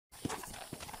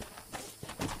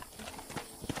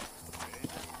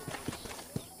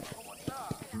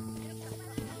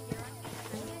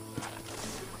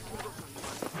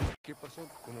pasó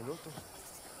con el otro?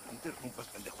 No interrumpas,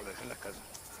 pendejo, la dejé en la casa.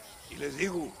 Y les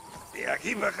digo, de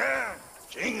aquí para acá,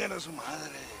 chingan a su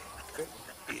madre.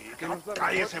 ¿Qué nos va a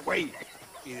cállese, güey.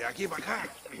 Y de aquí para acá,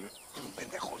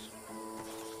 pendejos.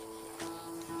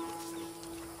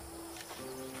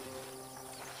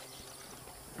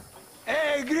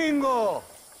 ¡Eh, gringo!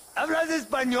 ¿Hablas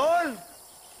español?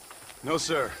 No,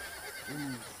 sir.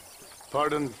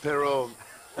 Pardon, pero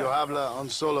yo habla un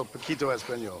solo poquito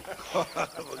español.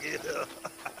 Poquito.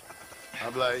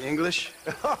 ¿Habla English?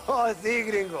 Oh, sí,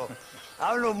 gringo.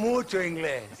 Hablo mucho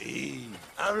inglés. Sí.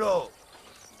 Hablo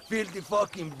filthy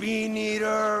fucking bean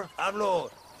eater.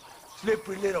 Hablo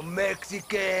slippery little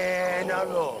Mexican.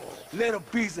 Hablo little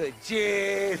piece of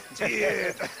shit.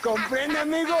 Shit. ¿Comprende,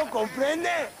 amigo?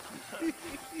 ¿Comprende?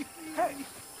 Hey,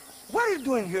 what are you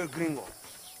doing here, gringo?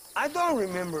 I don't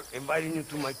remember inviting you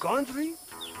to my country.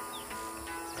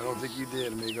 I don't think you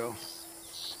did, amigo.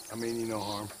 I mean you no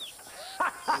harm.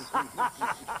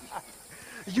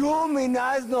 You mean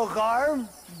us no harm?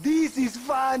 This is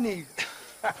funny.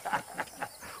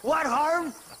 What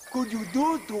harm could you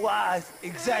do to us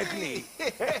exactly?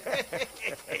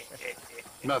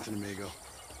 Nothing, amigo.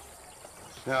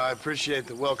 Now, I appreciate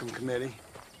the welcome committee,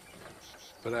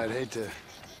 but I'd hate to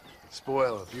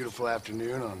spoil a beautiful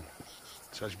afternoon on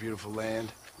such beautiful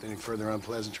land with any further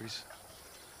unpleasantries.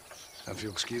 Now, if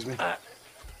you'll excuse me.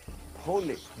 Hold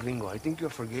it, gringo. I think you're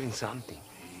forgetting something.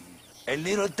 A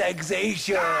little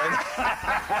taxation. I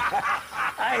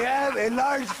have a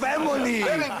large family.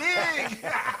 Very big.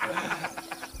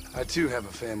 I, too, have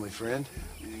a family friend.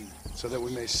 So that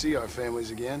we may see our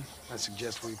families again, I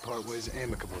suggest we part ways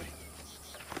amicably.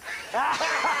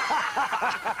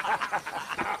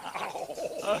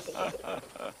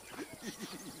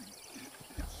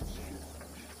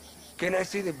 Can I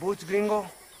see the boots, gringo?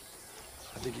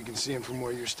 I think you can see him from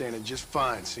where you're standing just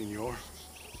fine, senor.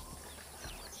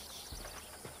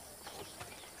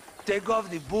 Take off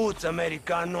the boots,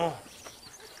 Americano.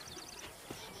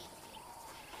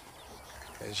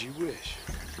 As you wish.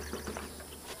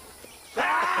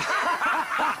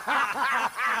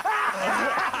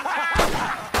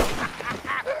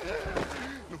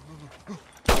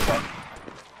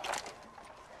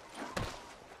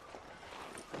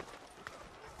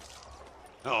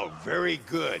 Oh, very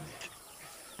good.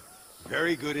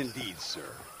 Very good indeed, sir.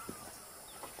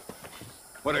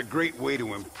 What a great way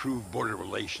to improve border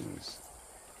relations.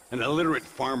 An illiterate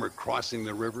farmer crossing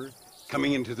the river,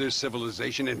 coming into their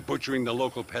civilization and butchering the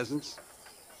local peasants?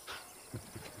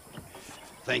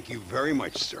 Thank you very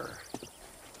much, sir.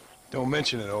 Don't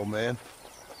mention it, old man.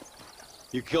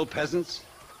 You kill peasants,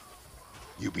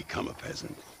 you become a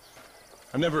peasant.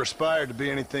 I never aspired to be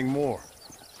anything more.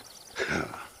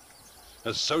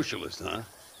 A socialist, huh?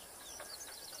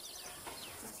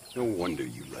 No wonder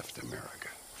you left America.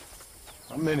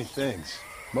 I'm many things.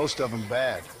 Most of them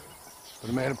bad. But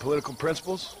a man of political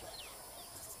principles?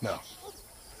 No.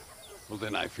 Well,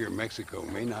 then I fear Mexico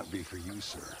may not be for you,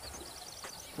 sir.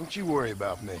 Don't you worry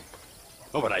about me.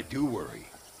 Oh, but I do worry.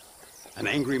 An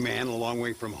angry man a long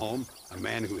way from home, a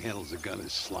man who handles a gun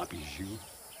as sloppy as you.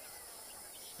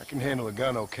 I can handle a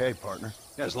gun okay, partner.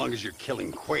 Yeah, as long as you're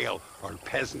killing quail or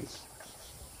peasants.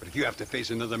 But if you have to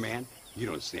face another man, you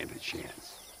don't stand a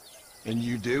chance. And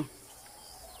you do?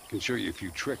 I can show you a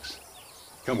few tricks.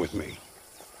 Come with me.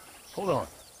 Hold on.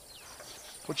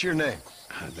 What's your name?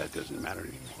 That doesn't matter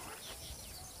anymore.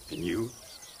 And you?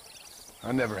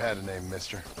 I never had a name,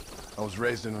 mister. I was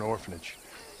raised in an orphanage.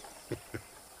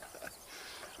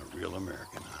 A real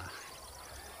American, huh?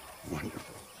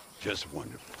 Wonderful. Just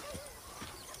wonderful.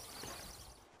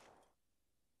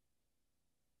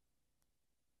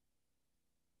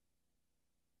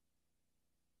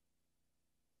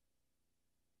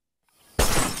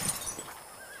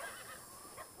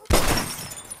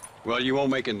 Well, you won't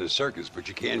make it in the circus, but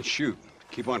you can shoot.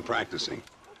 Keep on practicing.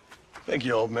 Thank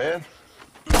you, old man.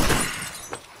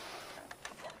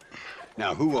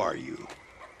 Now, who are you?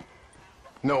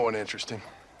 No one interesting.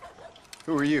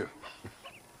 Who are you?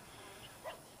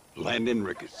 Landon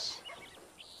Ricketts.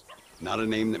 Not a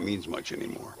name that means much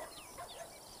anymore.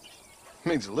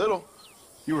 Means a little.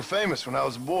 You were famous when I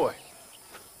was a boy.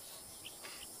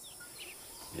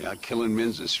 Yeah, killing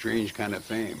men's a strange kind of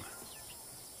fame.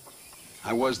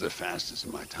 I was the fastest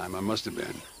in my time. I must have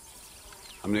been.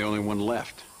 I'm the only one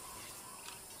left.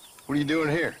 What are you doing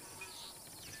here?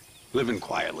 Living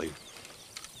quietly.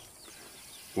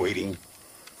 Waiting.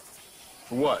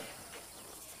 For what?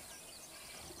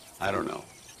 I don't know.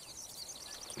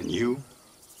 And you?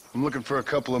 I'm looking for a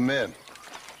couple of men.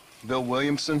 Bill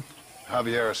Williamson,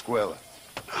 Javier Escuela.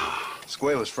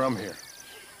 Escuela's from here.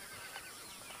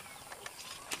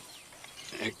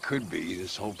 It could be.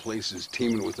 This whole place is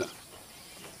teeming with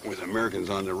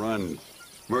Americans on the run.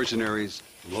 Mercenaries,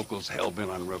 locals hell-bent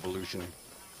on revolution.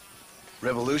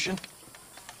 Revolution?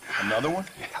 Another one?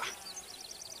 Yeah.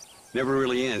 Never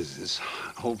really ends. This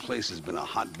whole place has been a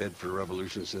hotbed for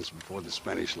revolution since before the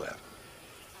Spanish left.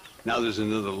 Now there's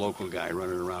another local guy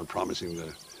running around promising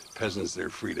the peasants their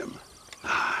freedom.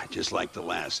 Just like the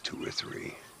last 2 or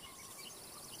 3.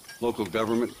 Local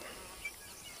government,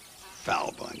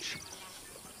 foul bunch.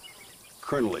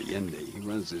 Colonel Allende, he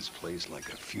runs this place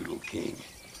like a feudal king.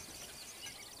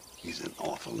 He's an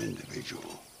awful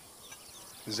individual.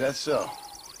 Is that so?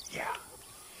 Yeah.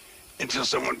 Until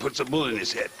someone puts a bullet in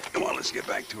his head. Come on, let's get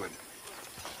back to it.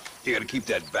 You gotta keep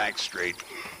that back straight.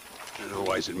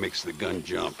 Otherwise it makes the gun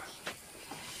jump.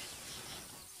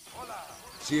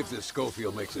 See if this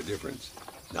Schofield makes a difference.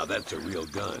 Now that's a real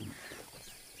gun.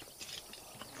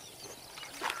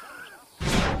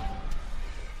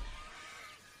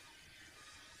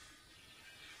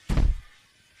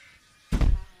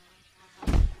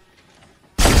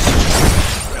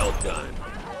 Well done.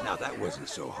 Now that wasn't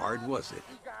so hard, was it?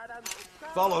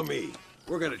 Follow me.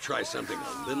 We're gonna try something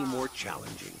a little more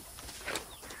challenging.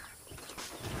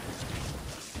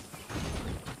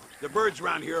 The birds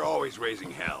around here are always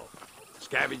raising hell.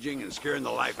 Scavenging and scaring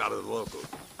the life out of the locals.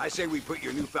 I say we put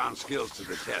your newfound skills to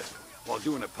the test while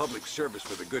doing a public service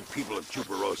for the good people of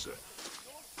Chuparosa.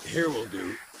 Here we'll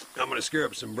do. I'm gonna scare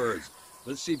up some birds.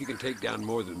 Let's see if you can take down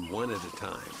more than one at a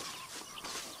time.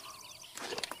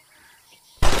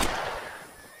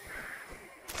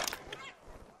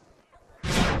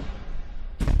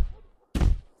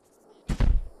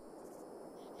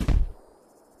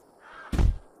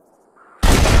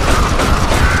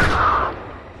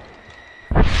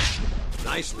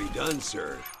 Nicely done,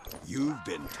 sir. You've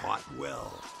been taught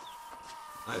well.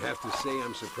 I'd have to say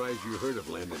I'm surprised you heard of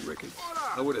Landon Ricketts.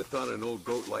 I would have thought an old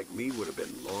goat like me would have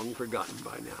been long forgotten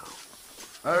by now.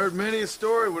 I heard many a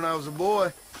story when I was a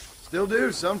boy. Still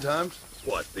do sometimes.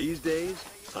 What, these days?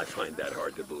 I find that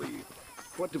hard to believe.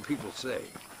 What do people say?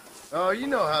 Oh, you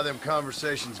know how them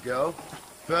conversations go.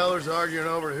 Fellers arguing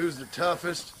over who's the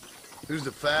toughest, who's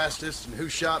the fastest, and who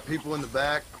shot people in the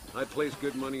back. I'd place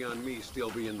good money on me still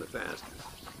being the fastest.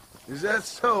 Is that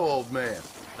so, old man?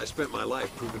 I spent my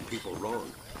life proving people wrong,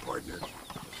 partner.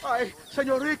 Ay,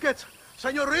 Señor Ricketts!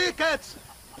 Señor Ricketts!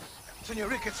 Señor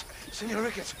Ricketts! Señor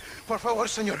Ricketts! Por favor,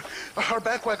 señor. Our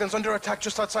bank wagon's under attack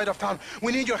just outside of town.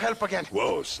 We need your help again.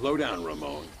 Whoa, slow down,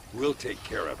 Ramon. We'll take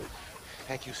care of it.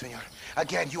 Thank you, senor.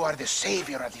 Again, you are the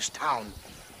savior of this town.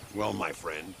 Well, my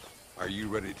friend, are you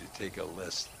ready to take a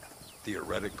less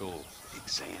theoretical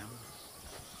exam?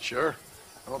 Sure.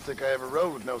 I don't think I ever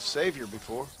rode with no savior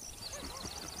before.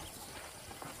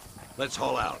 Let's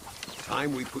haul out.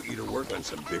 Time we put you to work on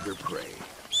some bigger prey.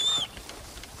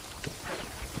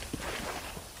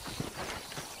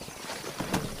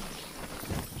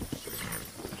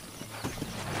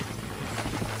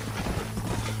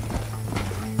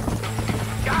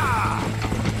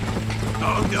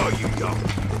 Oh, no, you don't.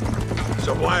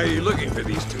 So why are you looking for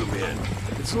these 2 men?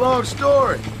 It's a long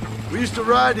story. We used to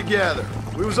ride together.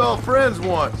 We was all friends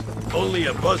once. Only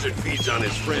a buzzard feeds on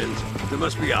his friends. There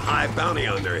must be a high bounty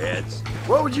on their heads.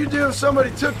 What would you do if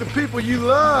somebody took the people you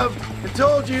loved and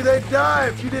told you they'd die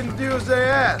if you didn't do as they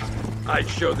asked? I'd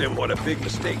show them what a big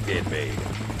mistake they'd made.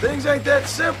 Things ain't that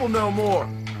simple no more.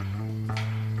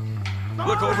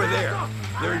 Look over there.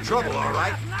 They're in trouble, all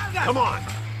right? Come on.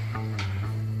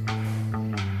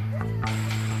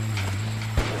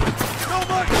 So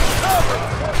much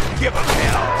cover! Give them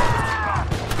hell!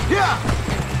 Yeah!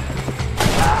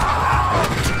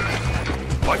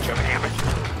 Bunch of amateurs.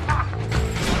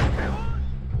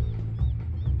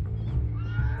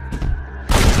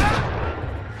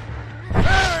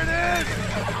 There it is!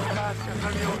 Gracias,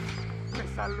 señor. Me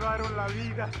salvaron la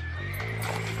vida.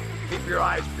 Keep your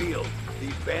eyes peeled.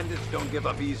 These bandits don't give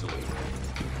up easily.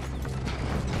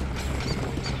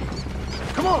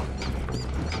 Come on!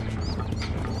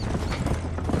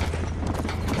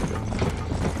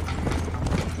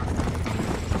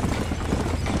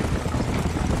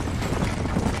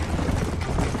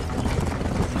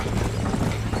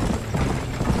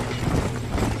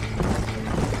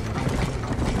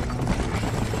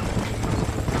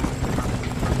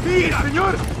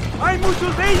 Señor, hay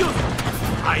muchos de ellos.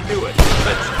 I knew it.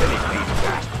 Let's finish these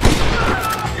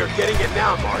bastards. You're getting it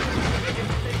now, Martin.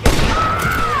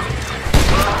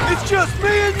 It's just me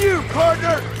and you,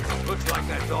 partner! Looks like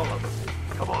that's all of them.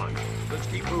 Come on, let's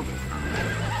keep moving.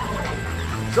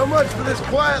 So much for this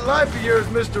quiet life of yours,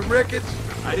 Mr. Ricketts.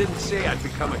 I didn't say I'd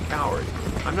become a coward.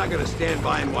 I'm not gonna stand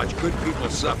by and watch good people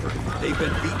suffer. They've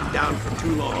been beaten down for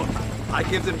too long. I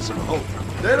give them some hope.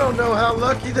 They don't know how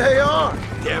lucky they are.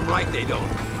 Damn right they don't,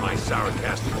 my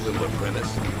sarcastic little apprentice.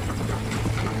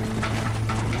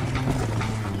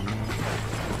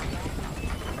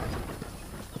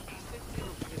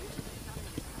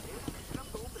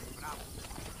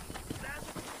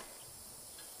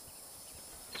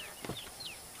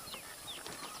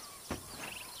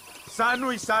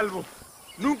 Sano y salvo.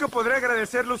 Nunca podré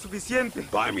agradecer lo suficiente.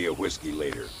 Buy me a whiskey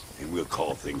later, and we'll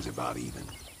call things about even.